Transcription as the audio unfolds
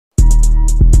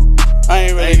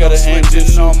ain't really gotta aim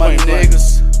just on my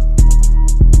niggas.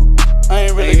 I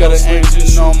ain't really gotta aim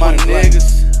just on my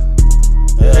niggas.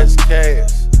 That's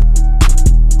chaos.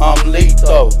 I'm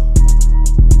lethal.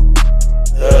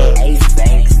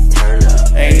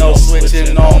 Ain't no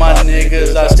switching on my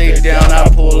niggas. I stay down, I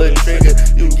pull a trigger.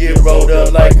 You get rolled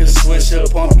up like a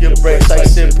swisher. Pump your brakes like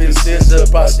sipping scissor.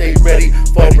 I stay ready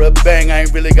for a bang. I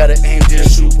ain't really gotta aim,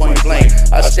 just shoot point blank.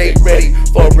 I stay ready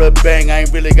for a bang. I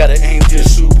ain't really gotta aim,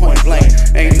 just shoot point blank.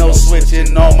 Ain't no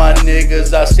switching on my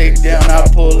niggas. I stay down, I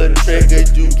pull a trigger.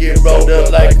 You get rolled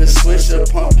up like a swisher.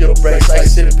 Pump your brakes like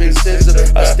sipping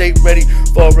scissor. I stay ready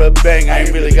for a bang. I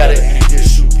ain't really gotta aim,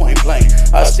 just shoot point blank.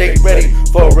 I stay ready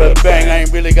for a bang. I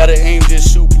ain't really gotta aim,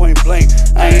 just shoot point blank.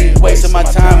 I ain't wasting my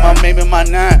time, I'm aiming my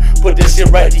 9. Put this shit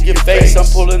right in your face. I'm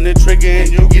pulling the trigger and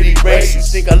you get erased. You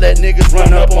think I let niggas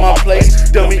run up on my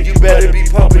place? Dummy, you better be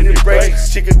pumping the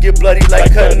brakes. Shit could get bloody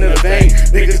like cutting a vein.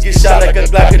 Niggas get shot like a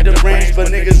Glock at the range, but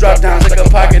niggas drop down like a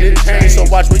pocketed chain. So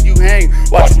watch where you hang,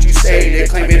 watch what you say. They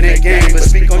claiming their game, but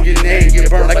speak on your name. Get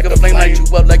burned like a flame, light you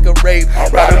up like a rave.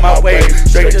 Riding my way,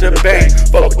 straight to the bank.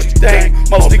 Fuck what you think,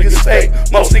 most niggas fake,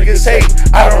 most niggas hate.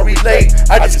 I don't relate,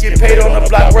 I just get paid on the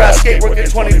block where I skate. Working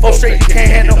 24 straight, you can't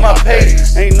handle my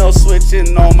pace. Ain't no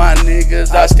switching on my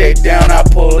niggas. I stay down, I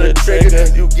pull the trigger.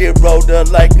 You get rolled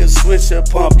up like a switcher.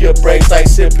 Pump your brakes like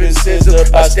sipping scissor.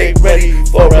 I stay ready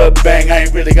for a bang. I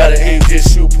ain't really gotta aim,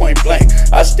 just shoot point blank.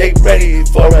 I stay ready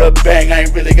for a bang. I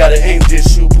ain't really gotta aim,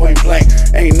 just shoot point blank.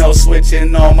 Ain't no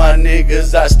switching on my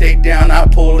niggas. I stay down, I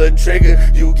pull the trigger.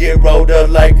 You get rolled up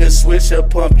like a switcher.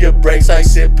 Pump your brakes like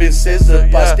sipping scissor.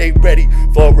 I stay ready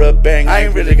for a bang. I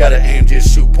ain't really gotta aim,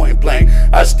 just shoot point blank.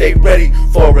 I stay ready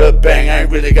for a bang. I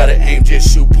ain't really gotta aim,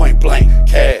 just shoot point blank.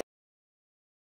 Cash.